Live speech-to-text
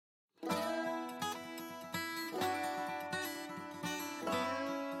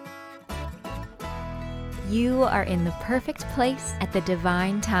You are in the perfect place at the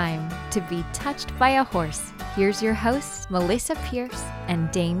divine time to be touched by a horse. Here's your hosts, Melissa Pierce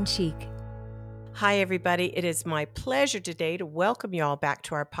and Dane Cheek. Hi, everybody. It is my pleasure today to welcome you all back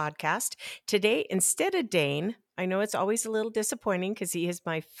to our podcast. Today, instead of Dane, I know it's always a little disappointing because he is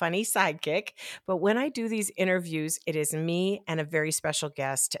my funny sidekick, but when I do these interviews, it is me and a very special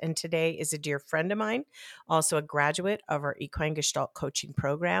guest. And today is a dear friend of mine, also a graduate of our Equine Gestalt coaching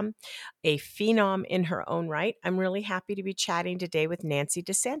program, a phenom in her own right. I'm really happy to be chatting today with Nancy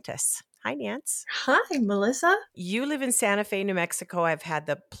DeSantis. Hi, Nance. Hi, Melissa. You live in Santa Fe, New Mexico. I've had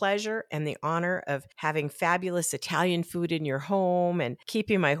the pleasure and the honor of having fabulous Italian food in your home and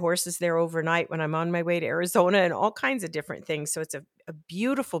keeping my horses there overnight when I'm on my way to Arizona and all kinds of different things. So it's a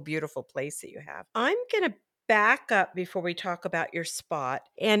beautiful, beautiful place that you have. I'm going to back up before we talk about your spot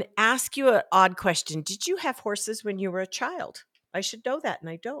and ask you an odd question. Did you have horses when you were a child? I should know that, and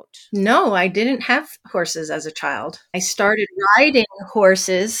I don't. No, I didn't have horses as a child. I started riding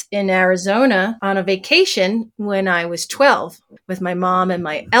horses in Arizona on a vacation when I was 12 with my mom and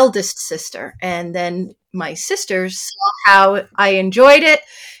my eldest sister. And then my sister saw how I enjoyed it,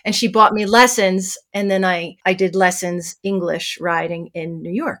 and she bought me lessons. And then I did lessons English riding in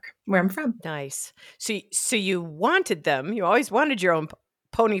New York, where I'm from. Nice. So you wanted them. You always wanted your own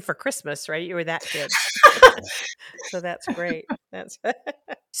pony for Christmas, right? You were that kid. So that's great.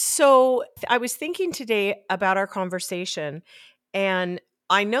 So I was thinking today about our conversation, and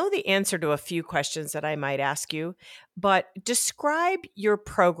I know the answer to a few questions that I might ask you, but describe your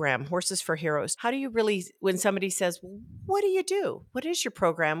program, Horses for Heroes. How do you really, when somebody says, what do you do? What is your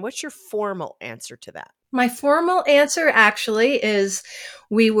program? What's your formal answer to that? My formal answer actually is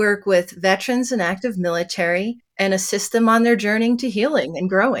we work with veterans and active military and assist them on their journey to healing and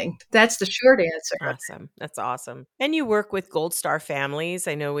growing. That's the short answer. Awesome. That's awesome. And you work with Gold Star families.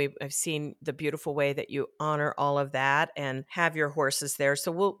 I know I've seen the beautiful way that you honor all of that and have your horses there.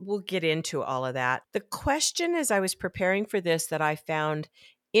 So we'll get into all of that. The question as I was preparing for this that I found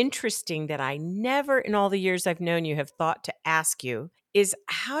interesting that I never in all the years I've known you have thought to ask you is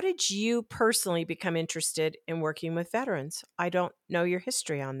how did you personally become interested in working with veterans? I don't know your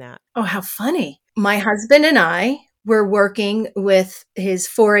history on that. Oh, how funny. My husband and I were working with his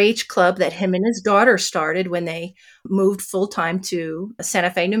 4-H club that him and his daughter started when they moved full-time to Santa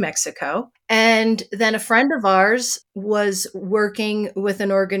Fe, New Mexico. And then a friend of ours was working with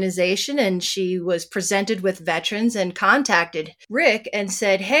an organization, and she was presented with veterans and contacted Rick and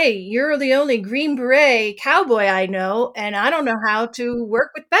said, "Hey, you're the only Green Beret cowboy I know, and I don't know how to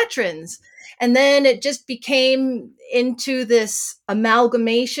work with veterans." And then it just became into this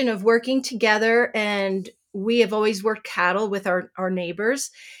amalgamation of working together. And we have always worked cattle with our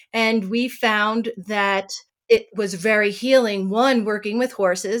neighbors. And we found that it was very healing, one, working with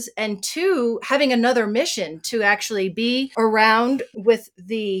horses, and two, having another mission to actually be around with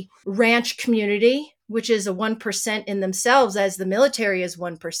the ranch community, which is a 1% in themselves, as the military is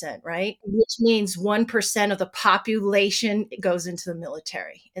 1%, right? Which means 1% of the population goes into the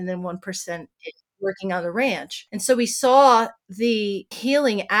military, and then 1% is working on the ranch. And so we saw the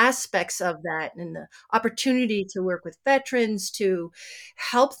healing aspects of that and the opportunity to work with veterans to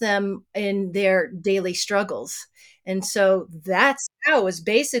help them in their daily struggles. And so that's how it was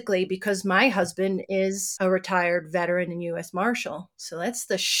basically because my husband is a retired veteran and U.S. Marshal. So that's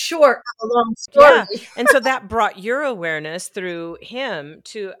the short of a long story. Yeah. And so that brought your awareness through him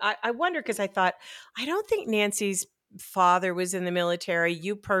to, I wonder, because I thought, I don't think Nancy's father was in the military.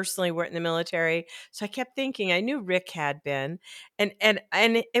 You personally weren't in the military. So I kept thinking, I knew Rick had been, and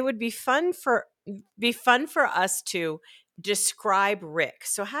it would be fun for us to describe Rick.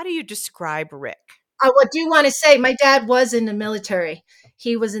 So how do you describe Rick? What do you want to say? My dad was in the military.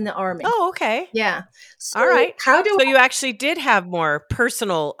 He was in the Army. Oh, okay. Yeah. So all right. So you actually did have more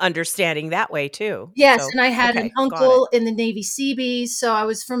personal understanding that way too. Yes. So, and I had an uncle in the Navy Seabees, so I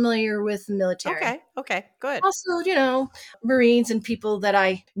was familiar with the military. Okay. Good. Also, Marines and people that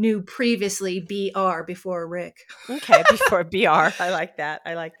I knew previously, BR, before Rick. Okay, before BR. I like that.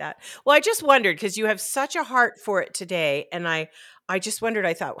 Well, I just wondered because you have such a heart for it today. And I just wondered,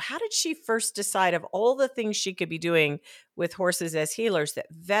 I thought, how did she first decide of all the things she could be doing with horses as healers that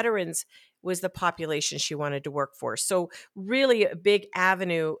veterans was the population she wanted to work for? So really a big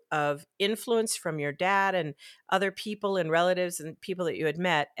avenue of influence from your dad and other people and relatives and people that you had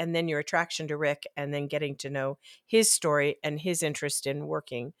met, and then your attraction to Rick, and then getting to know his story and his interest in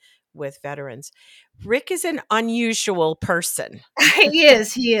working with veterans. Rick is an unusual person. He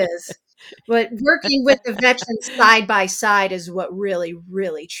is. But working with the veterans side by side is what really,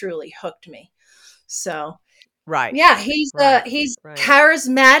 really, truly hooked me. So, right. Yeah, he's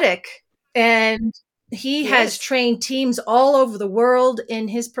charismatic and He He has is. trained teams all over the world in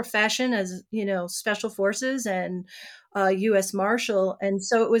his profession as, special forces and U.S. Marshal. And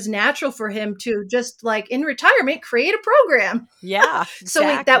so it was natural for him to just like in retirement, create a program. Yeah, So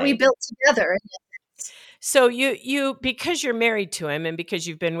we exactly. built together. So you because you're married to him and because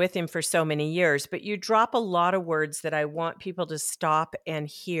you've been with him for so many years, but you drop a lot of words that I want people to stop and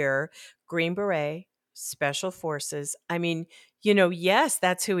hear. Green Beret, Special Forces. I mean, yes,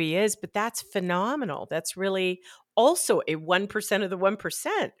 that's who he is, but that's phenomenal. That's really also a 1% of the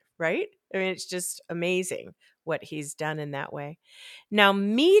 1%, right? I mean, it's just amazing what he's done in that way. Now,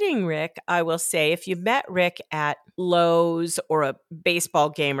 meeting Rick, I will say, if you met Rick at Lowe's or a baseball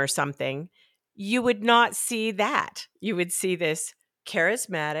game or something, you would not see that. You would see this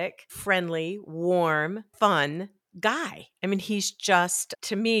charismatic, friendly, warm, fun guy. I mean, he's just,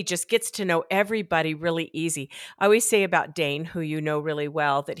 to me, just gets to know everybody really easy. I always say about Dane, who you know really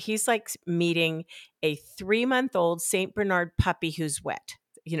well, that he's like meeting a 3-month-old St. Bernard puppy who's wet.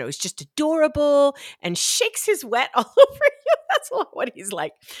 He's just adorable and shakes his wet all over you. That's what he's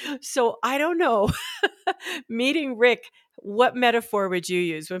like. So I don't know. Meeting Rick, what metaphor would you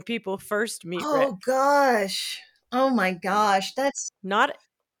use when people first meet Rick? Oh gosh. Oh my gosh. Not,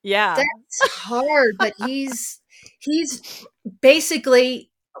 yeah, That's hard, but he's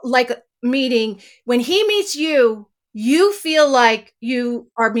basically like meeting when he meets you, you feel like you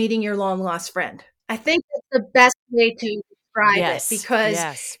are meeting your long lost friend. I think that's the best way to describe it because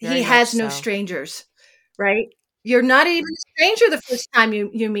yes, he very much has no so. strangers, right? You're not even a stranger the first time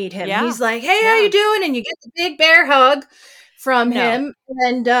you meet him. Yeah, He's like, "Hey, how yeah. you doing?" And you get the big bear hug from No, him,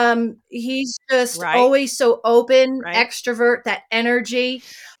 and he's just right, always so open, right. extrovert, that energy.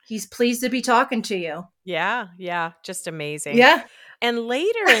 He's pleased to be talking to you. Yeah, yeah, just amazing. Yeah. And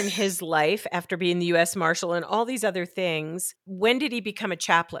later in his life, after being the U.S. Marshal and all these other things, when did he become a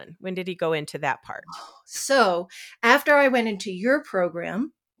chaplain? When did he go into that part? So after I went into your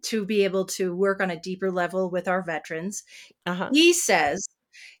program to be able to work on a deeper level with our veterans, Uh huh. he says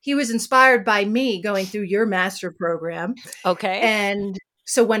he was inspired by me going through your master program. Okay. And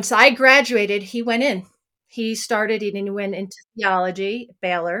so once I graduated, he went in. He started and he went into theology at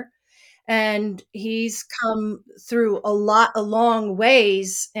Baylor. And he's come through a long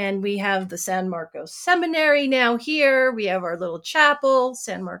ways. And we have the San Marcos Seminary now here. We have our little chapel,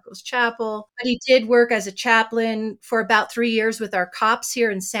 San Marcos Chapel. But he did work as a chaplain for about 3 years with our cops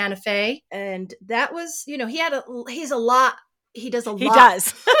here in Santa Fe. And that was, he's a lot. He does a He lot.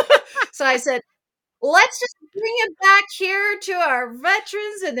 does. So I said, let's just bring it back here to our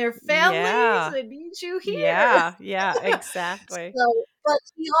veterans and their families. Yeah. I need you here. Yeah. Yeah. Exactly. So, but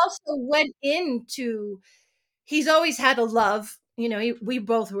he also went into, he's always had a love. We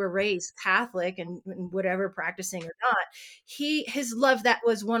both were raised Catholic and whatever, practicing or not. His love, that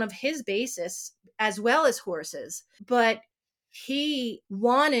was one of his basis, as well as horses. But he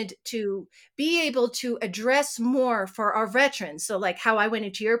wanted to be able to address more for our veterans. So, like how I went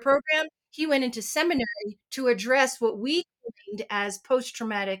into your program, he went into seminary to address what we coined as post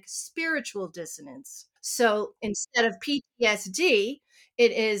traumatic spiritual dissonance. So instead of PTSD,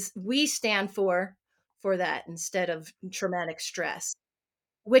 it is, we stand for that instead of traumatic stress,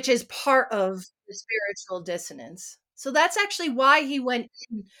 which is part of the spiritual dissonance. So that's actually why he went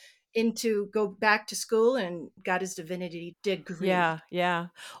into go back to school and got his divinity degree. Yeah, yeah.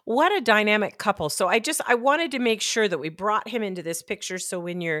 What a dynamic couple. So I wanted to make sure that we brought him into this picture so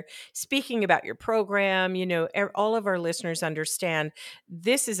when you're speaking about your program, all of our listeners understand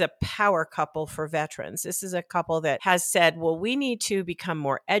this is a power couple for veterans. This is a couple that has said, well, we need to become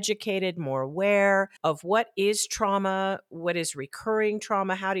more educated, more aware of what is trauma, what is recurring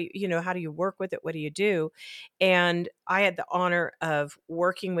trauma, how do you work with it, what do you do? And I had the honor of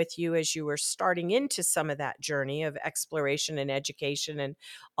working with you as you were starting into some of that journey of exploration and education and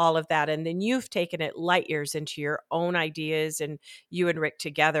all of that. And then you've taken it light years into your own ideas, and you and Rick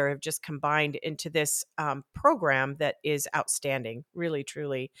together have just combined into this program that is outstanding, really,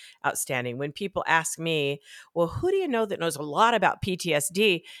 truly outstanding. When people ask me, well, who do you know that knows a lot about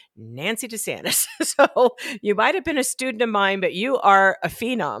PTSD? Nancy DeSantis. So you might have been a student of mine, but you are a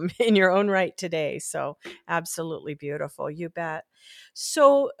phenom in your own right today. So absolutely beautiful. You bet.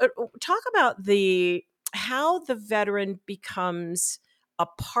 So, talk about how the veteran becomes a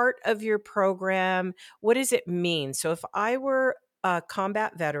part of your program. What does it mean? So, if I were a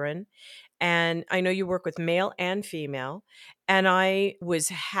combat veteran, and I know you work with male and female, and I was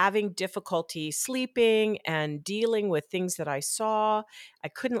having difficulty sleeping and dealing with things that I saw. I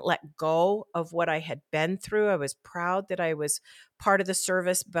couldn't let go of what I had been through. I was proud that I was part of the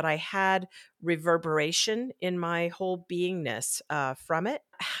service, but I had reverberation in my whole beingness from it.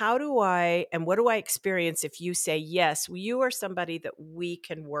 How do I and what do I experience if you say, yes, you are somebody that we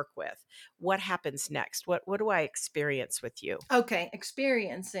can work with? What happens next? What do I experience with you? Okay,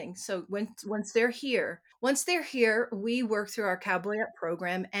 experiencing. So once they're here, we work through our Cowboy Up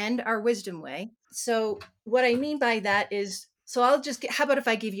program and our Wisdom Way. So what I mean by that is, so I'll just get, how about if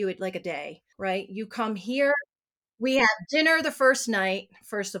I give you it like a day, right? You come here, we have dinner the first night,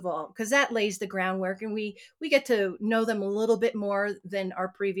 first of all, because that lays the groundwork, and we get to know them a little bit more than our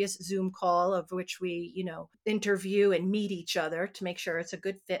previous Zoom call, of which we, interview and meet each other to make sure it's a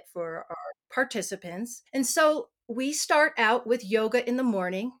good fit for our participants. And so we start out with yoga in the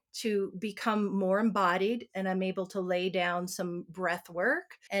morning to become more embodied, and I'm able to lay down some breath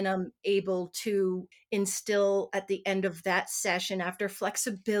work, and I'm able to instill at the end of that session, after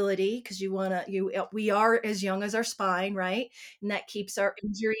flexibility, because we are as young as our spine, right? And that keeps our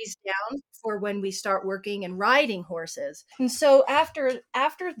injuries down for when we start working and riding horses. And so after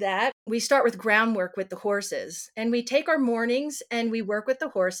that, we start with groundwork with the horses, and we take our mornings and we work with the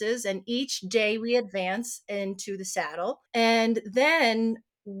horses, and each day we advance into the saddle. And then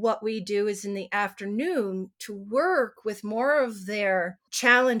what we do is in the afternoon, to work with more of their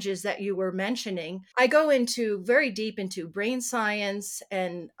challenges that you were mentioning, I go into very deep into brain science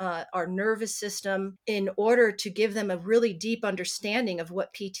and our nervous system, in order to give them a really deep understanding of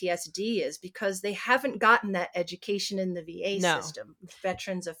what PTSD is, because they haven't gotten that education in the VA No. system,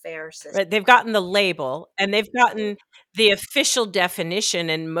 Veterans Affairs system. Right, they've gotten the label and they've gotten the official definition,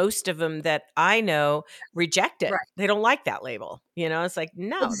 and most of them that I know reject it. Right. They don't like that label. It's like,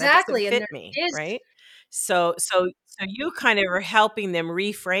 no, that doesn't Exactly. And fit there me, is right? So you kind of are helping them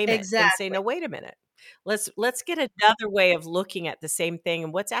reframe it and say, exactly. no, wait a minute. Let's get another way of looking at the same thing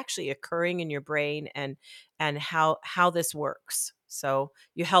and what's actually occurring in your brain, and how this works. So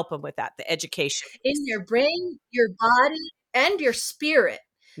you help them with that, the education In piece. your brain, your body, and your spirit,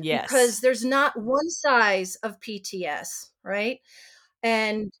 because Yes. there's not one size of PTS, right?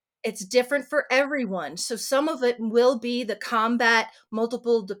 And it's different for everyone. So some of it will be the combat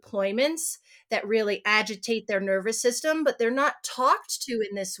multiple deployments that really agitate their nervous system, but they're not talked to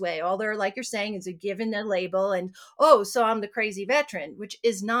in this way. All they're, like you're saying, is a given a label and, oh, so I'm the crazy veteran, which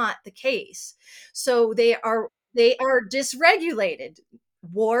is not the case. So they are dysregulated.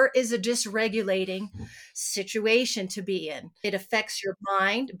 War is a dysregulating situation to be in. It affects your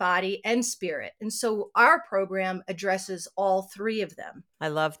mind, body, and spirit. And so our program addresses all three of them. I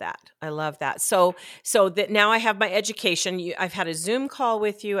love that. I love that. So that now I have my education. I've had a Zoom call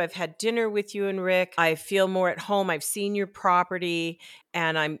with you. I've had dinner with you and Rick. I feel more at home. I've seen your property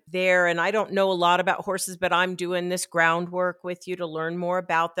and I'm there, and I don't know a lot about horses, but I'm doing this groundwork with you to learn more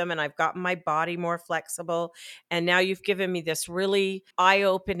about them, and I've gotten my body more flexible. And now you've given me this really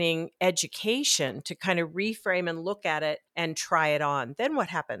eye-opening education to kind of reframe and look at it and try it on. Then what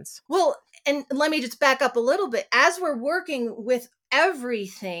happens? Well, and let me just back up a little bit. As we're working with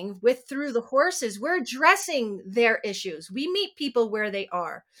everything with through the horses, we're addressing their issues. We meet people where they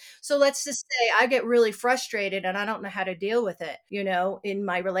are. So let's just say I get really frustrated and I don't know how to deal with it, in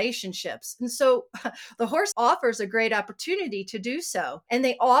my relationships. And so the horse offers a great opportunity to do so. And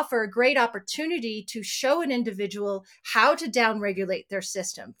they offer a great opportunity to show an individual how to downregulate their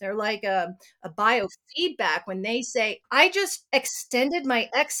system. They're like a biofeedback when they say, I just extended my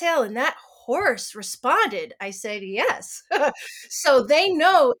exhale and that horse responded. I said, yes. So they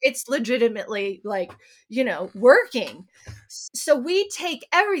know it's legitimately working. So we take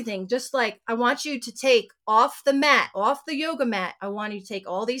everything, just like I want you to take off the mat, off the yoga mat. I want you to take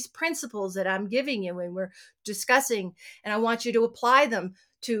all these principles that I'm giving you and we're discussing, and I want you to apply them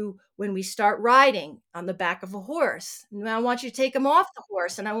to when we start riding on the back of a horse. And I want you to take them off the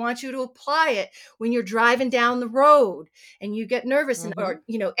horse, and I want you to apply it when you're driving down the road and you get nervous and or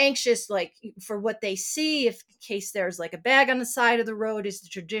anxious, like for what they see, if in case there's like a bag on the side of the road is the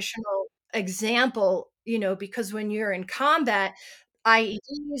traditional example, because when you're in combat,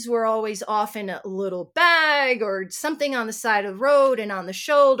 IEDs were always often a little bag or something on the side of the road and on the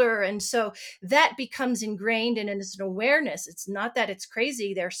shoulder. And so that becomes ingrained and it's an awareness. It's not that it's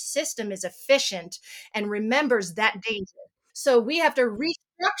crazy. Their system is efficient and remembers that danger. So we have to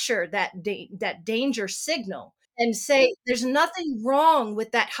restructure that danger signal and say there's nothing wrong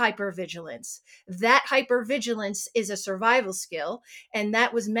with that hypervigilance. That hypervigilance is a survival skill, and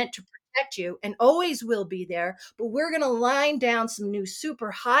that was meant to protect you and always will be there, but we're going to line down some new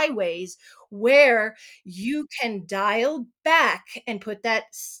super highways where you can dial back and put that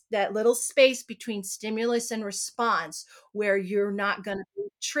little space between stimulus and response where you're not going to be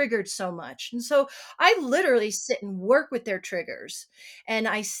triggered so much. And so I literally sit and work with their triggers, and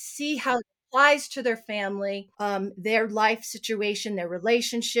I see how it applies to their family, their life situation, their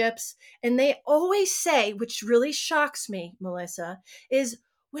relationships. And they always say, which really shocks me, Melissa, is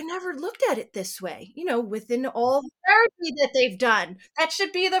we never looked at it this way. Within all the therapy that they've done, that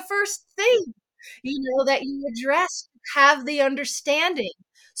should be the first thing, that you address, have the understanding.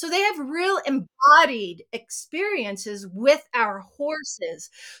 So they have real embodied experiences with our horses.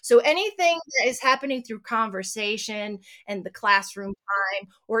 So anything that is happening through conversation and the classroom time,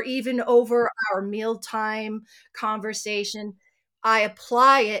 or even over our mealtime conversation, I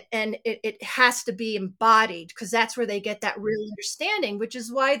apply it, and it has to be embodied, because that's where they get that real understanding, which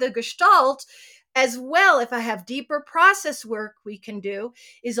is why the Gestalt, as well, if I have deeper process work we can do,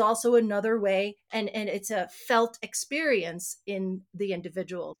 is also another way. And it's a felt experience in the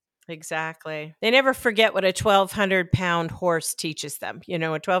individual. Exactly. They never forget what a 1,200-pound horse teaches them. A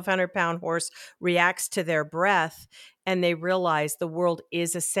 1,200-pound horse reacts to their breath, and they realize the world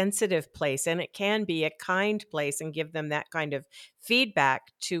is a sensitive place, and it can be a kind place, and give them that kind of feedback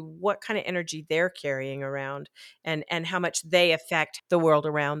to what kind of energy they're carrying around, and how much they affect the world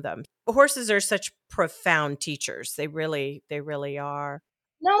around them. Horses are such profound teachers. They really are.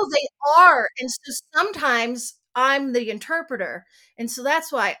 No, they are. And so sometimes I'm the interpreter. And so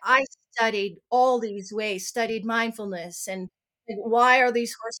that's why I studied all these ways, studied mindfulness and why are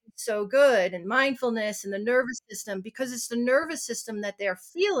these horses so good, and mindfulness and the nervous system, because it's the nervous system that they're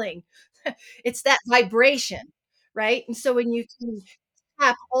feeling. It's that vibration, right? And so when you can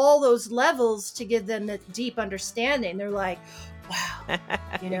tap all those levels to give them the deep understanding, they're like, wow,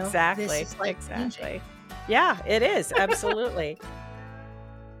 this Exactly. is like changing. Exactly. Yeah, it is. Absolutely.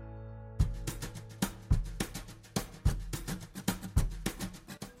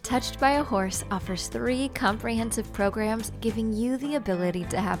 Touched by a Horse offers 3 comprehensive programs giving you the ability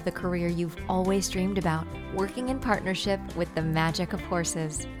to have the career you've always dreamed about, working in partnership with the magic of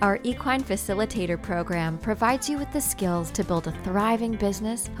horses. Our Equine Facilitator program provides you with the skills to build a thriving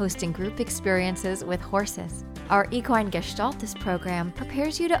business hosting group experiences with horses. Our Equine Gestaltist program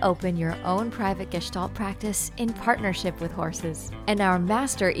prepares you to open your own private Gestalt practice in partnership with horses. And our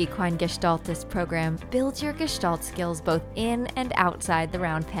Master Equine Gestaltist program builds your Gestalt skills both in and outside the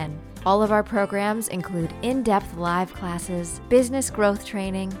round pen. All of our programs include in-depth live classes, business growth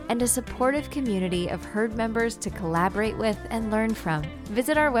training, and a supportive community of herd members to collaborate with and learn from.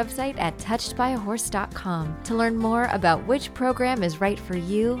 Visit our website at touchedbyahorse.com to learn more about which program is right for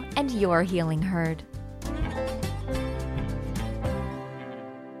you and your healing herd.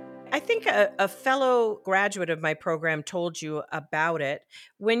 I think a fellow graduate of my program told you about it.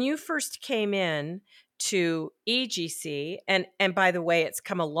 When you first came in to EGC, and by the way, it's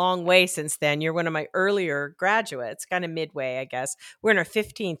come a long way since then. You're one of my earlier graduates, kind of midway, I guess. We're in our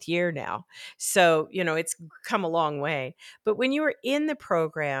 15th year now. So, it's come a long way. But when you were in the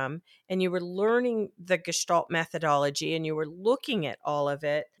program and you were learning the Gestalt methodology and you were looking at all of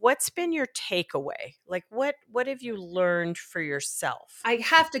it, what's been your takeaway? Like what have you learned for yourself? I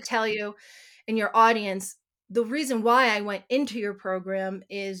have to tell you, in your audience, the reason why I went into your program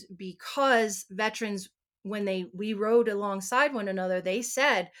is because veterans, when we rode alongside one another, they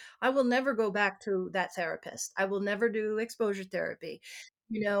said, I will never go back to that therapist. I will never do exposure therapy.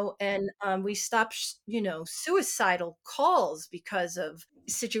 And we stopped, suicidal calls because of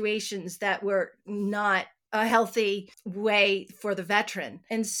situations that were not a healthy way for the veteran.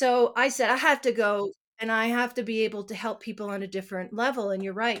 And so I said, I have to go, and I have to be able to help people on a different level. And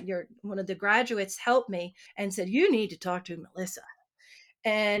you're right. One of the graduates helped me and said, you need to talk to Melissa.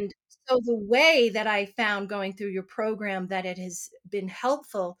 And so the way that I found going through your program that it has been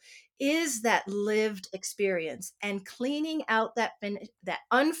helpful is that lived experience and cleaning out that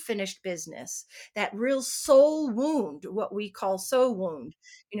unfinished business, that real soul wound, what we call soul wound,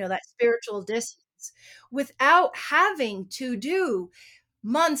 that spiritual distance, without having to do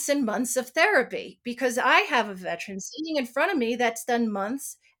months and months of therapy, because I have a veteran sitting in front of me that's done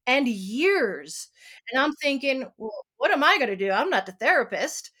months and years. And I'm thinking, well, what am I going to do? I'm not the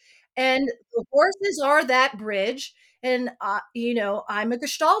therapist. And the horses are that bridge. And, I'm a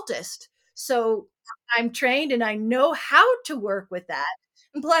gestaltist. So I'm trained and I know how to work with that.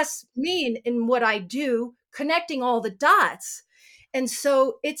 And plus, me in what I do, connecting all the dots. And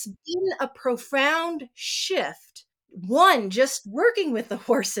so it's been a profound shift. One, just working with the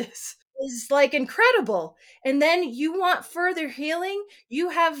horses. is like incredible. And then you want further healing, you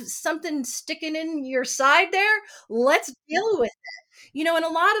have something sticking in your side there, let's deal with and a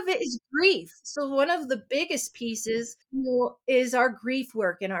lot of it is grief. So one of the biggest pieces, is our grief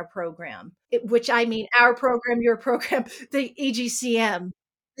work in our program, which I mean our program, your program, the EGCM,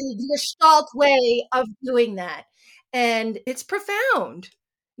 the Gestalt way of doing that. And it's profound,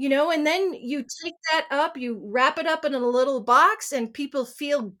 and then you take that up, you wrap it up in a little box and people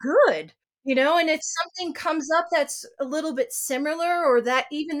feel good. And if something comes up that's a little bit similar, or that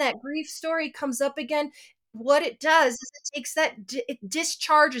even that grief story comes up again, what it does is it takes it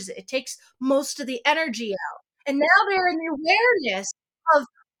discharges it. It takes most of the energy out. And now they're in the awareness of,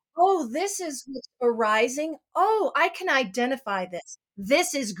 oh, this is what's arising. Oh, I can identify this.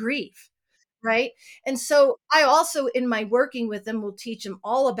 This is grief. Right. And so I also, in my working with them, will teach them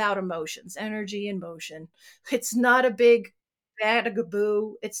all about emotions, energy and motion. It's not a big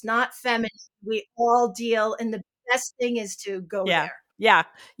bad-a-gaboo. It's not feminine. We all deal. And the best thing is to go Yeah. there. Yeah.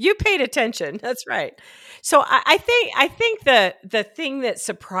 You paid attention. That's right. So I think the thing that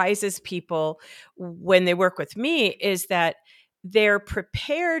surprises people when they work with me is that they're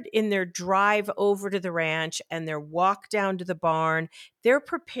prepared in their drive over to the ranch and their walk down to the barn. They're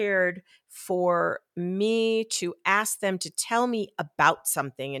prepared for me to ask them to tell me about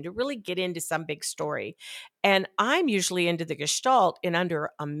something and to really get into some big story. And I'm usually into the gestalt in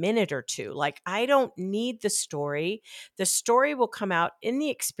under a minute or two. Like, I don't need the story. The story will come out in the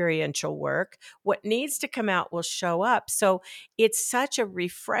experiential work. What needs to come out will show up. So it's such a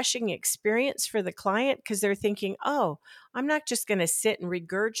refreshing experience for the client because they're thinking, oh, I'm not just going to sit and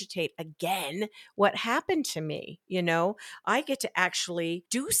regurgitate again what happened to me. I get to actually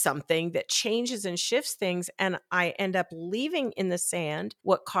do something that changes and shifts things. And I end up leaving in the sand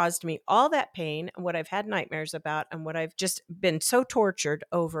what caused me all that pain and what I've had nightmares about and what I've just been so tortured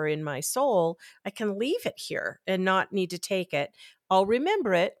over in my soul. I can leave it here and not need to take it. I'll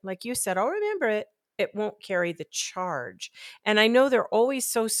remember it. Like you said, I'll remember it. It won't carry the charge. And I know they're always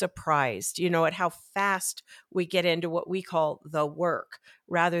so surprised, at how fast we get into what we call the work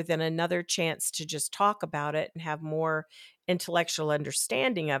rather than another chance to just talk about it and have more intellectual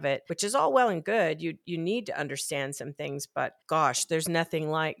understanding of it, which is all well and good. You need to understand some things, but gosh, there's nothing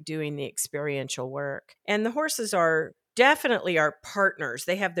like doing the experiential work. And the horses are definitely our partners.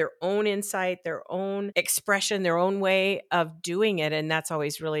 They have their own insight, their own expression, their own way of doing it. And that's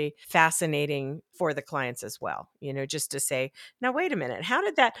always really fascinating for the clients as well. Just to say, now, wait a minute, how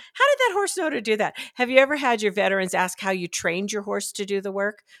did that horse know to do that? Have you ever had your veterans ask how you trained your horse to do the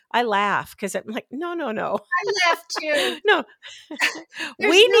work? I laugh because I'm like, no, I laugh too. no. There's We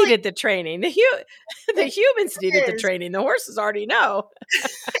really needed the training. The humans needed the is. training. The horses already know.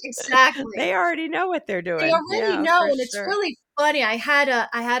 Exactly. They already know what they're They doing. already Yeah, know, for and it's sure. really funny. I had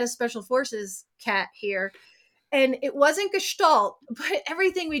a special forces cat here, and it wasn't Gestalt, but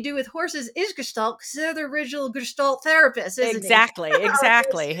everything we do with horses is Gestalt because they're the original Gestalt therapist, isn't he? Exactly.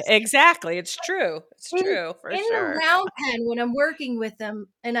 It's true. It's in true for in the sure. round pen when I'm working with them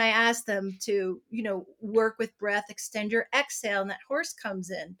and I ask them to, work with breath, extend your exhale, and that horse comes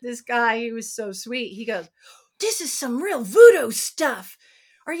in. This guy, he was so sweet. He goes, "This is some real voodoo stuff.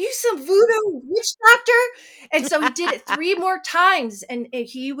 Are you some voodoo witch doctor?" And so he did it 3 more times, and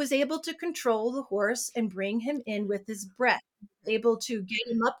he was able to control the horse and bring him in with his breath, able to get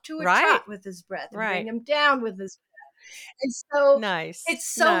him up to a Right. trot with his breath and bring Right. him down with his. And so Nice. it's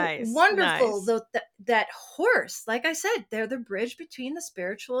so Nice. wonderful Nice. though that horse, like I said, they're the bridge between the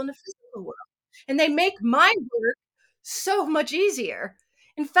spiritual and the physical world. And they make my work so much easier.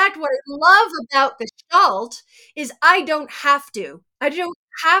 In fact, what I love about Gestalt is I don't have to. I don't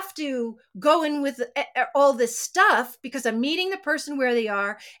have to go in with all this stuff because I'm meeting the person where they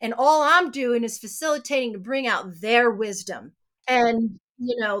are, and all I'm doing is facilitating to bring out their wisdom. And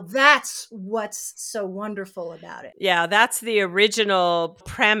that's what's so wonderful about it. Yeah, that's the original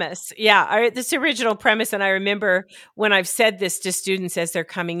premise. Yeah, this original premise. And I remember when I've said this to students as they're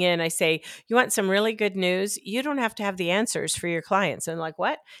coming in, I say, you want some really good news? You don't have to have the answers for your clients. And like,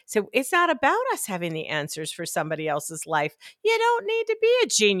 what? So it's not about us having the answers for somebody else's life. You don't need to be a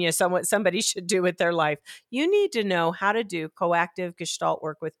genius on what somebody should do with their life. You need to know how to do coactive gestalt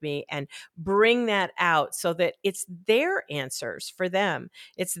work with me and bring that out so that it's their answers for them.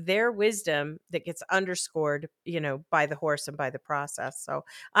 It's their wisdom that gets underscored, by the horse and by the process. So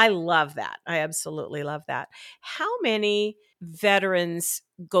I love that. I absolutely love that. How many veterans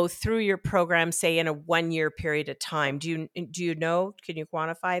go through your program, say in a 1 year period of time? Do you know? Can you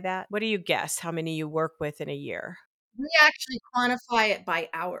quantify that? What do you guess? How many you work with in a year? We actually quantify it by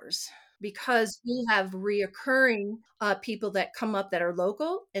hours. because we have reoccurring people that come up that are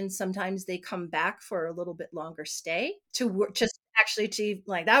local, and sometimes they come back for a little bit longer stay to work, just actually to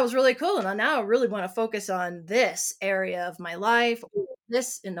like, that was really cool. And now I really want to focus on this area of my life, or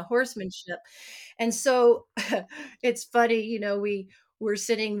this in the horsemanship. And so it's funny, we're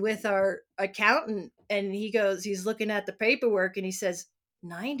sitting with our accountant, and he's looking at the paperwork, and he says,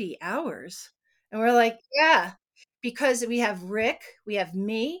 90 hours. And we're like, yeah, because we have Rick, we have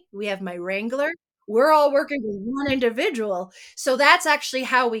me, we have my Wrangler. We're all working with one individual. So that's actually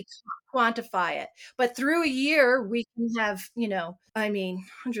how we quantify it. But through a year, we can have,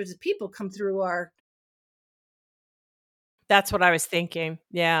 hundreds of people come through our. That's what I was thinking.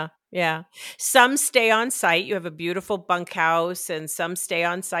 Yeah. Yeah. Some stay on site. You have a beautiful bunkhouse, and some stay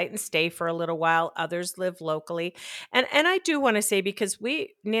on site and stay for a little while. Others live locally. And I do want to say, because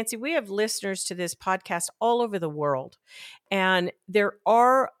Nancy, we have listeners to this podcast all over the world. And there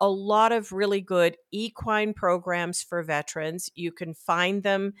are a lot of really good equine programs for veterans. You can find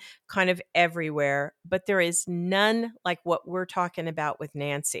them kind of everywhere, but there is none like what we're talking about with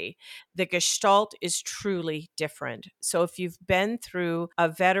Nancy. The gestalt is truly different. So if you've been through a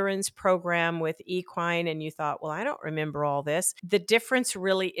veterans program with equine and you thought, well, I don't remember all this, the difference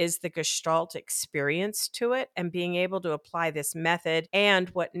really is the gestalt experience to it and being able to apply this method, and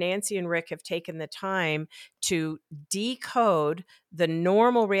what Nancy and Rick have taken the time to decode the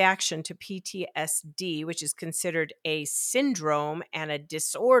normal reaction to PTSD, which is considered a syndrome and a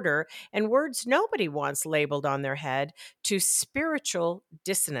disorder, and words nobody wants labeled on their head, to spiritual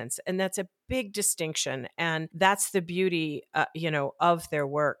dissonance. And that's a big distinction. And that's the beauty, of their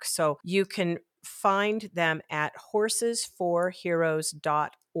work. So you can find them at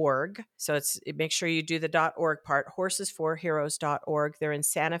horsesforheroes.org. So make sure you do the .org part, horsesforheroes.org. They're in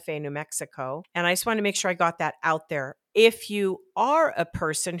Santa Fe, New Mexico. And I just want to make sure I got that out there. If you are a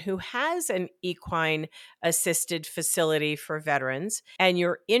person who has an equine assisted facility for veterans and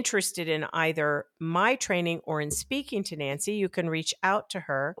you're interested in either my training or in speaking to Nancy, you can reach out to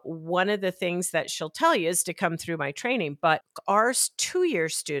her. One of the things that she'll tell you is to come through my training, but our 2-year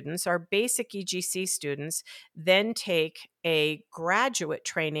students, our basic EGC students, then take a graduate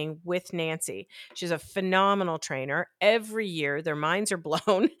training with Nancy. She's a phenomenal trainer. Every year, their minds are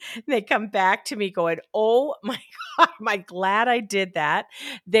blown. They come back to me going, oh my God, am I glad I did that?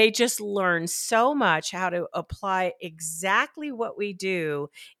 They just learn so much how to apply exactly what we do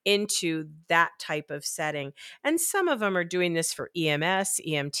into that type of setting. And some of them are doing this for EMS,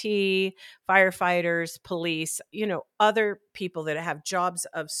 EMT, firefighters, police, other people that have jobs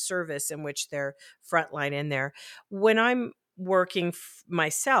of service in which they're frontline in there. When I'm working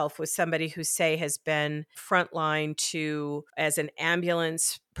myself with somebody who, say, has been frontline to as an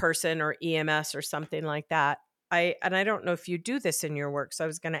ambulance person or EMS or something like that, I don't know if you do this in your work, so I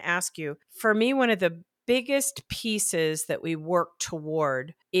was going to ask you. For me, one of the biggest pieces that we work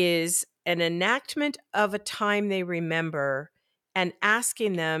toward is an enactment of a time they remember, and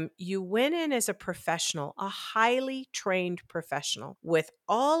asking them, you went in as a professional, a highly trained professional with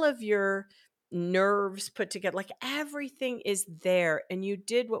all of your nerves put together, like everything is there, and you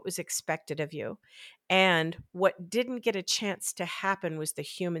did what was expected of you. And what didn't get a chance to happen was the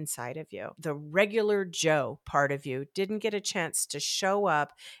human side of you. The regular Joe part of you didn't get a chance to show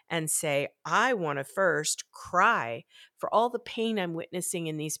up and say, I want to first cry for all the pain I'm witnessing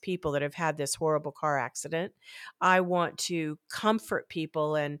in these people that have had this horrible car accident. I want to comfort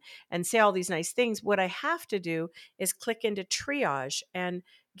people and say all these nice things. What I have to do is click into triage and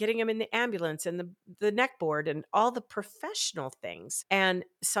getting them in the ambulance and the neck board and all the professional things. And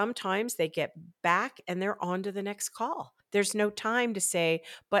sometimes they get back and they're on to the next call. There's no time to say,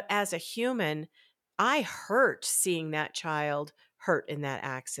 but as a human, I hurt seeing that child hurt in that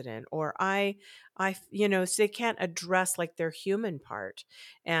accident, or so they can't address like their human part.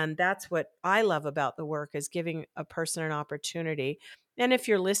 And that's what I love about the work, is giving a person an opportunity. And if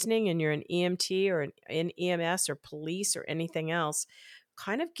you're listening and you're an EMT or in EMS or police or anything else,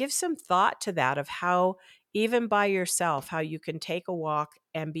 kind of give some thought to that, of how, even by yourself, how you can take a walk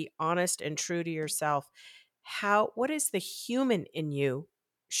and be honest and true to yourself. What is the human in you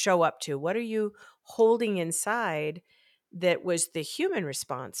show up to? What are you holding inside that was the human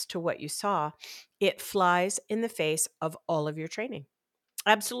response to what you saw? It flies in the face of all of your training.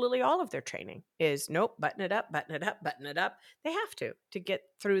 Absolutely all of their training is, nope, button it up, button it up, button it up. They have to get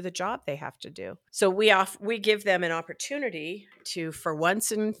through the job they have to do. So we give them an opportunity to, for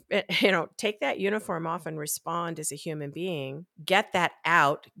once, and take that uniform off and respond as a human being. Get that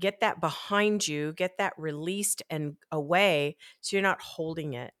out, get that behind you, get that released and away, so you're not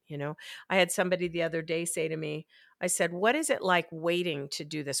holding it. I had somebody the other day say to me, I said, "What is it like waiting to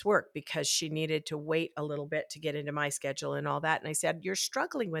do this work?" Because she needed to wait a little bit to get into my schedule and all that. And I said, "You're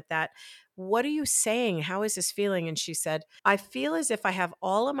struggling with that. What are you saying? How is this feeling?" And she said, "I feel as if I have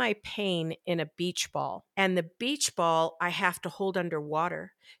all of my pain in a beach ball, and the beach ball I have to hold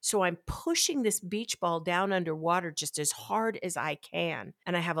underwater. So I'm pushing this beach ball down underwater just as hard as I can.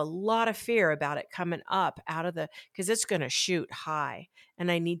 And I have a lot of fear about it coming up out of because it's going to shoot high. And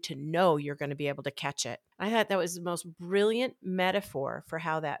I need to know you're going to be able to catch it." I thought that was the most brilliant metaphor for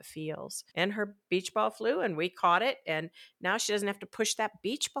how that feels. And her beach ball flew and we caught it. And now she doesn't have to push that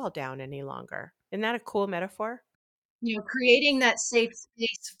beach ball down any longer. Isn't that a cool metaphor? Creating that safe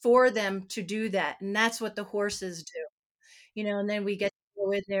space for them to do that. And that's what the horses do, and then we get to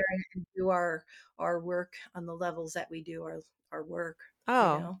go in there and do our work on the levels that we do our work, you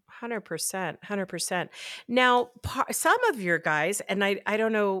Oh, know. 100%, 100%. Now, some of your guys, and I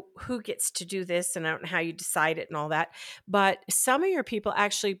don't know who gets to do this and I don't know how you decide it and all that, but some of your people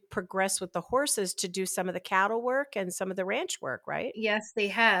actually progress with the horses to do some of the cattle work and some of the ranch work, right? Yes, they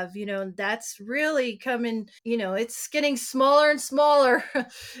have, and that's really coming, it's getting smaller and smaller,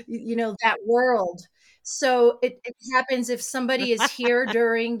 that world. So it happens if somebody is here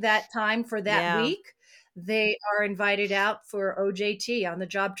during that time for that Yeah. week, they are invited out for OJT, on the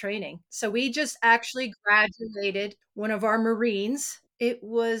job training. So we just actually graduated one of our Marines. It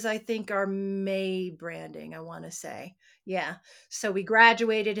was, I think, our May branding, I want to say. Yeah. So we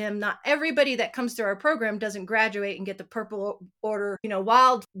graduated him. Not everybody that comes through our program doesn't graduate and get the purple order,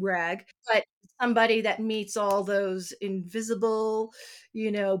 wild rag, but somebody that meets all those invisible,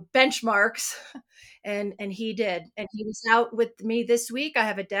 benchmarks. And he did. And he was out with me this week. I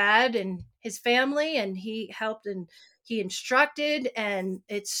have a dad and his family, and he helped and he instructed, and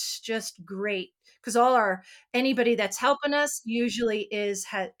it's just great because anybody that's helping us usually is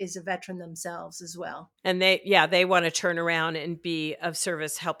a veteran themselves as well. And they want to turn around and be of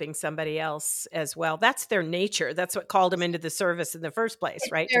service helping somebody else as well. That's their nature. That's what called them into the service in the first place,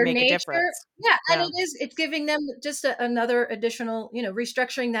 It's right? To their make a nature. difference. Yeah, and Yeah. it's giving them just another additional,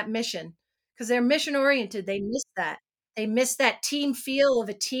 restructuring that mission because they're mission oriented. They miss that. They miss that team feel of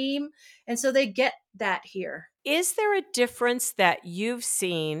a team, and so they get that here. Is there a difference that you've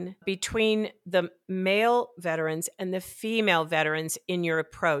seen between the male veterans and the female veterans in your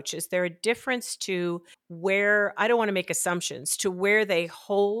approach? Is there a difference to where, I don't want to make assumptions, to where they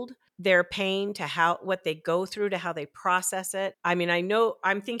hold their pain, to how what they go through, to how they process it? I mean, I know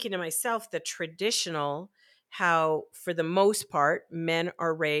I'm thinking to myself the traditional, how for the most part men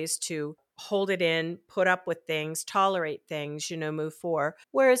are raised to hold it in, put up with things, tolerate things, move forward.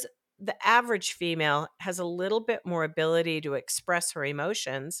 Whereas the average female has a little bit more ability to express her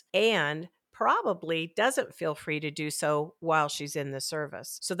emotions and probably doesn't feel free to do so while she's in the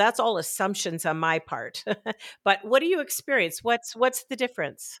service. So that's all assumptions on my part. But what do you experience? What's the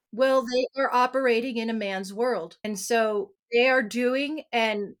difference? Well, they are operating in a man's world. And so they are doing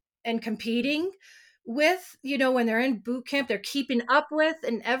and competing with, when they're in boot camp, they're keeping up with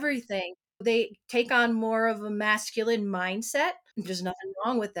and everything. They take on more of a masculine mindset. There's nothing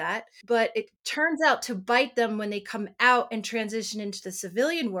wrong with that. But it turns out to bite them when they come out and transition into the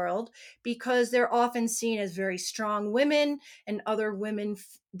civilian world because they're often seen as very strong women and other women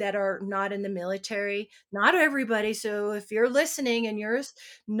that are not in the military. Not everybody. So if you're listening and you're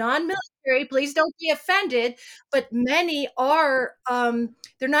non-military, please don't be offended, but many are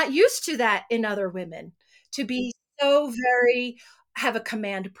they're not used to that in other women, to be so very have a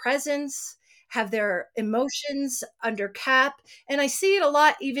command presence, have their emotions under cap. And I see it a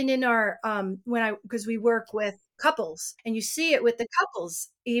lot even in our when I because we work with couples, and you see it with the couples.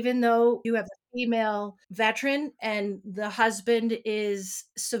 Even though you have a female veteran and the husband is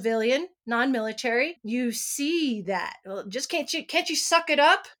civilian, non-military, you see that. Well, just can't you suck it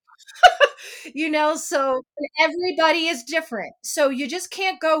up? So everybody is different. So you just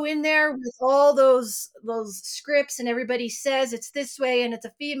can't go in there with all those scripts, and everybody says it's this way and it's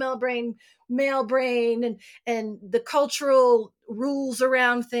a female brain, male brain, and the cultural rules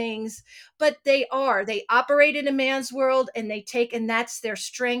around things. But they operate in a man's world, and that's their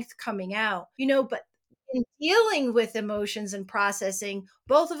strength coming out. But in dealing with emotions and processing,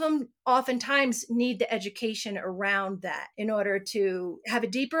 both of them oftentimes need the education around that in order to have a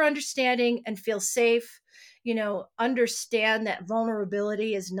deeper understanding and feel safe, understand that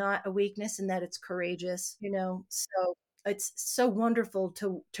vulnerability is not a weakness and that it's courageous, so it's so wonderful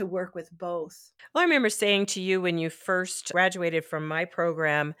to work with both. Well, I remember saying to you when you first graduated from my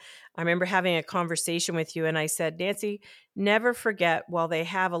program, I remember having a conversation with you and I said, "Nancy, never forget, while they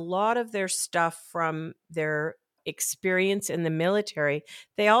have a lot of their stuff from their experience in the military,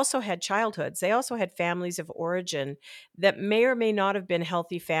 they also had childhoods. They also had families of origin that may or may not have been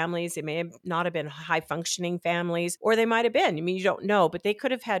healthy families. They may have not have been high functioning families, or they might have been. I mean, you don't know, but they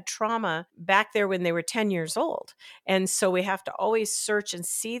could have had trauma back there when they were 10 years old. And so we have to always search and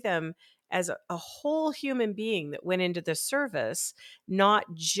see them as a whole human being that went into the service, not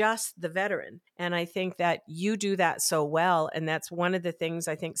just the veteran. And I think that you do that so well. And that's one of the things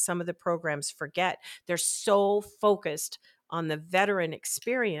I think some of the programs forget. They're so focused on the veteran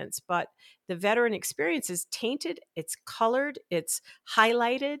experience, but the veteran experience is tainted, it's colored, it's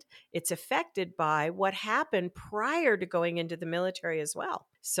highlighted, it's affected by what happened prior to going into the military as well.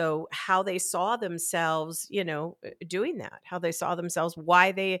 So, how they saw themselves, doing that, how they saw themselves,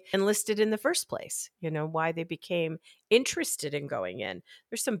 why they enlisted in the first place, why they became interested in going in.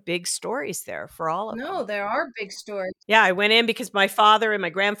 There's some big stories there for all of them. No, there are big stories. Yeah, I went in because my father and my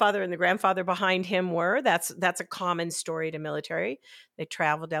grandfather and the grandfather behind him were. That's a common story to military. They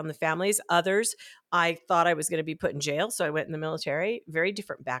travel down the families. Others, I thought I was going to be put in jail, so I went in the military. Very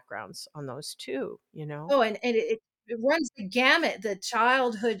different backgrounds on those too. Oh, and it runs the gamut. The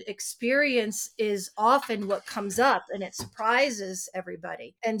childhood experience is often what comes up, and it surprises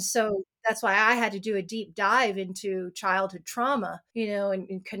everybody. And so that's why I had to do a deep dive into childhood trauma,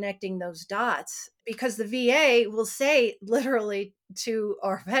 and connecting those dots. Because the VA will say literally to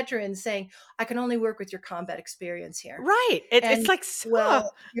our veterans, saying, I can only work with your combat experience here. Right. It's And like,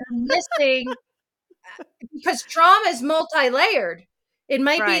 well, you're missing because trauma is multi-layered. It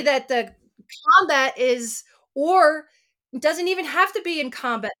might be right. that the combat is, or it doesn't even have to be in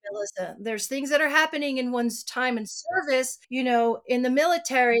combat, Melissa. There's things that are happening in one's time in service, in the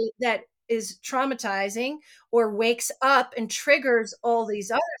military that is traumatizing or wakes up and triggers all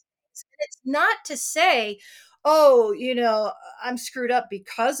these other things. And it's not to say, oh, I'm screwed up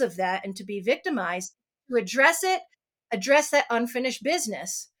because of that and to be victimized. To address it, address that unfinished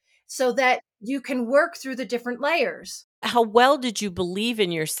business so that you can work through the different layers. How well did you believe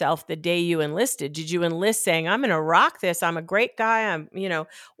in yourself the day you enlisted? Did you enlist saying, I'm going to rock this, I'm a great guy,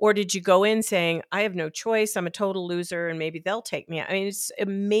 or did you go in saying, I have no choice, I'm a total loser, and maybe they'll take me? I mean, it's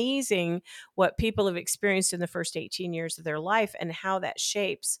amazing what people have experienced in the first 18 years of their life and how that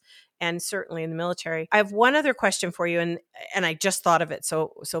shapes. And certainly in the military. I have one other question for you, and I just thought of it,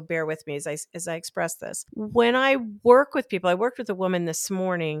 so bear with me as I express this. When I work with people, I worked with a woman this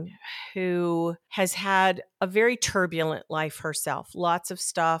morning who has had a very turbulent life herself. Lots of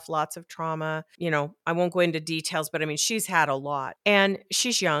stuff, lots of trauma. I won't go into details, but I mean, she's had a lot. And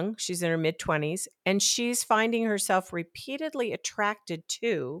she's young, she's in her mid 20s, and she's finding herself repeatedly attracted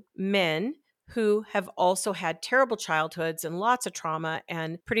to men who have also had terrible childhoods and lots of trauma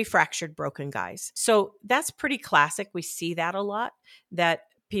and pretty fractured, broken guys. So that's pretty classic. We see that a lot, that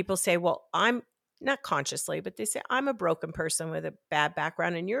people say, well, I'm not consciously, but they say, I'm a broken person with a bad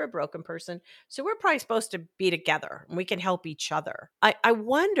background and you're a broken person. So we're probably supposed to be together and we can help each other. I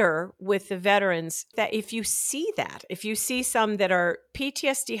wonder with the veterans that if you see that, if you see some that are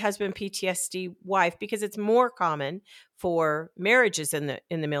PTSD husband, PTSD wife, because it's more common for marriages in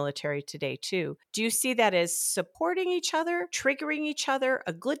the military today too. Do you see that as supporting each other, triggering each other,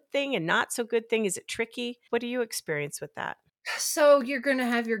 a good thing and not so good thing? Is it tricky? What do you experience with that? So you're going to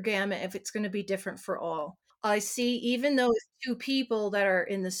have your gamut if it's going to be different for all. I see, even though if two people that are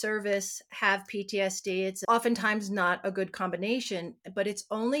in the service have PTSD, it's oftentimes not a good combination, but it's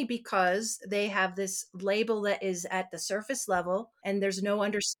only because they have this label that is at the surface level and there's no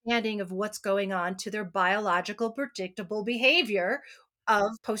understanding of what's going on to their biological predictable behavior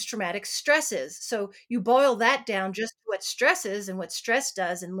of post-traumatic stresses. So you boil that down just to what stress is and what stress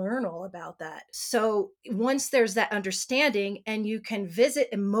does and learn all about that. So once there's that understanding and you can visit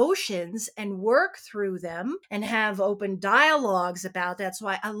emotions and work through them and have open dialogues about that's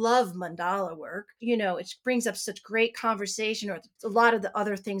why I love mandala work. It brings up such great conversation, or a lot of the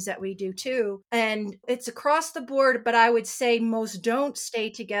other things that we do too. And it's across the board, but I would say most don't stay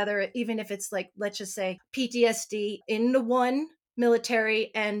together, even if it's like, let's just say PTSD in the one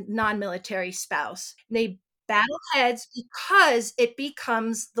military and non-military spouse. They battle heads because it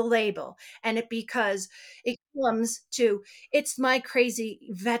becomes the label, and because it comes to, it's my crazy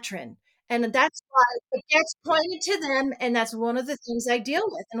veteran. And that's why it gets pointed to them. And that's one of the things I deal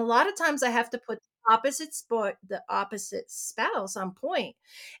with. And a lot of times I have to put the opposite spouse on point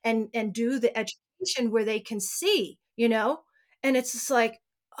and do the education where they can see. And it's just like,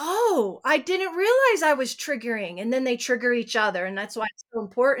 oh, I didn't realize I was triggering. And then they trigger each other. And that's why it's so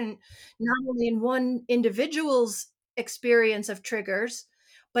important, not only in one individual's experience of triggers,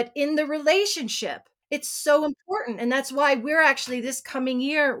 but in the relationship. It's so important. And that's why we're actually this coming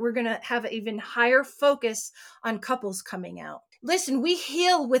year, we're going to have an even higher focus on couples coming out. Listen, we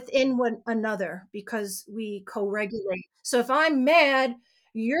heal within one another because we co-regulate. So if I'm mad,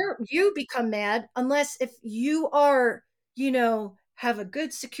 you become mad unless if you are, have a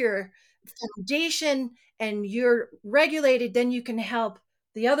good secure foundation and you're regulated, then you can help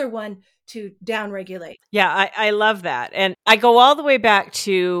the other one to downregulate. Yeah, I love that. And I go all the way back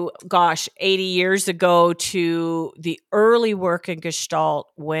to, 80 years ago to the early work in Gestalt,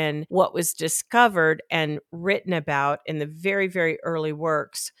 when what was discovered and written about in the very, very early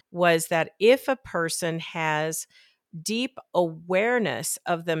works was that if a person has deep awareness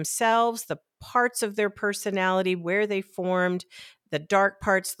of themselves, the parts of their personality, where they formed, the dark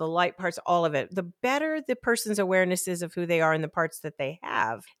parts, the light parts, all of it, the better the person's awareness is of who they are and the parts that they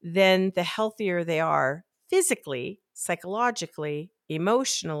have, then the healthier they are physically, psychologically,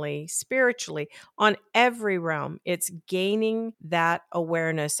 emotionally, spiritually, on every realm. It's gaining that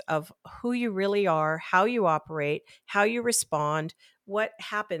awareness of who you really are, how you operate, how you respond, what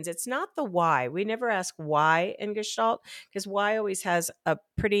happens. It's not the why. We never ask why in Gestalt, because why always has a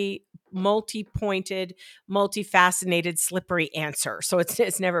pretty multi-pointed, multifaceted, slippery answer. So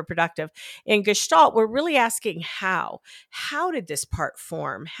it's never productive. In Gestalt, we're really asking how. How did this part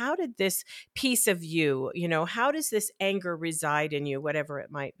form? How did this piece of you, how does this anger reside in you, whatever it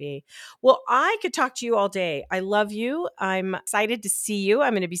might be? Well, I could talk to you all day. I love you. I'm excited to see you.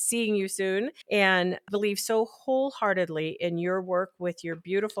 I'm going to be seeing you soon and believe so wholeheartedly in your work with your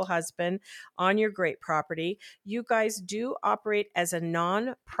beautiful husband on your great property. You guys do operate as a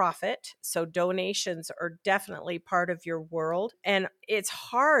nonprofit, so donations are definitely part of your world. And it's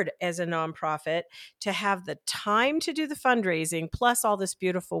hard as a nonprofit to have the time to do the fundraising, plus all this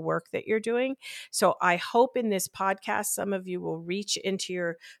beautiful work that you're doing. So I hope in this podcast, some of you will reach into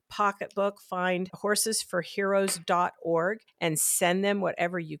your pocketbook, find horsesforheroes.org and send them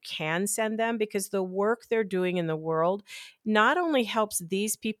whatever you can send them, because the work they're doing in the world not only helps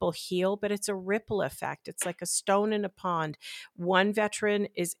these people heal, but it's a ripple effect. It's like a stone in a pond. One veteran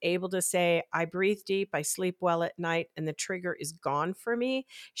is able to say, I breathe deep, I sleep well at night, and the trigger is gone for me.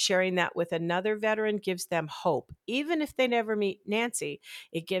 Sharing that with another veteran gives them hope. Even if they never meet Nancy,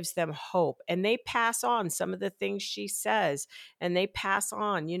 it gives them hope. And they pass on some of the things she says, and they pass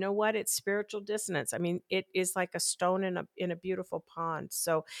on, you know what? It's spiritual dissonance. I mean, it is like a stone in a beautiful pond.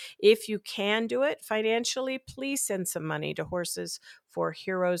 So if you can do it financially, please send some money to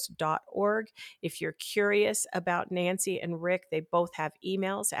horsesforheroes.org. If you're curious about Nancy and Rick, they both have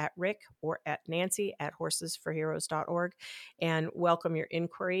emails at Rick or at Nancy at horsesforheroes.org, and welcome your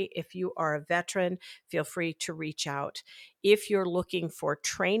inquiry. If you are a veteran, feel free to reach out. If you're looking for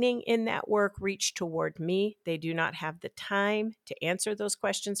training in that work, reach toward me. They do not have the time to answer those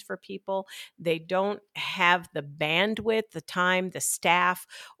questions for people. They don't have the bandwidth, the time, the staff,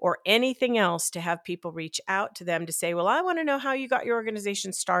 or anything else to have people reach out to them to say, well, I want to know how you got your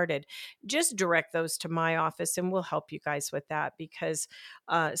organization started. Just direct those to my office and we'll help you guys with that, because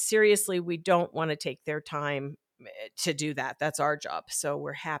seriously, we don't want to take their time to do that. That's our job. So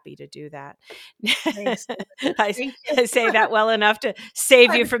we're happy to do that. Thanks. I, Thank I you. say that well enough to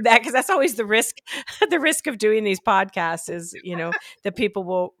save you from that, because that's always the risk. The risk of doing these podcasts is, that people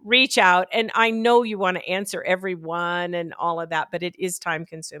will reach out, and I know you want to answer everyone and all of that, but it is time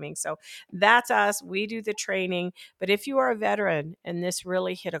consuming. So that's us. We do the training. But if you are a veteran and this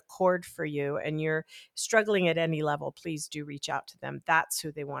really hit a chord for you and you're struggling at any level, please do reach out to them. That's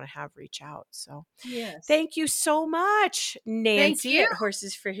who they want to have reach out. So Yes. thank you so much, Nancy you. at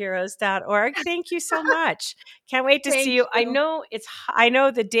horsesforheroes.org. Thank you so much. Can't wait to Thank see you. I you. know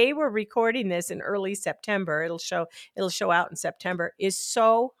the day we're recording this in early September, it'll show out in September, is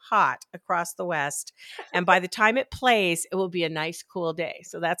so hot across the West. And by the time it plays, it will be a nice cool day.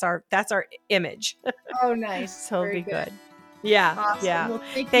 So that's our image. Oh, nice. So it'll Very be good. good. Yeah. Awesome. Yeah. Well,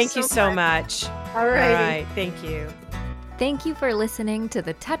 Thank you so much. All righty. right. Thank you. Thank you for listening to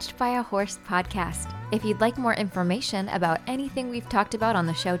the Touched by a Horse podcast. If you'd like more information about anything we've talked about on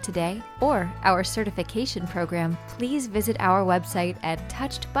the show today or our certification program, please visit our website at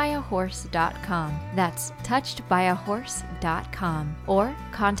touchedbyahorse.com. That's touchedbyahorse.com. Or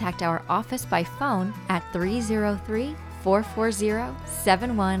contact our office by phone at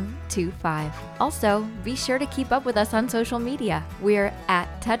 303-440-7125. Also, be sure to keep up with us on social media. We're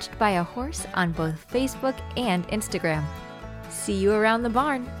at Touched by a Horse on both Facebook and Instagram. See you around the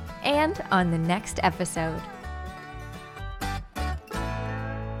barn and on the next episode.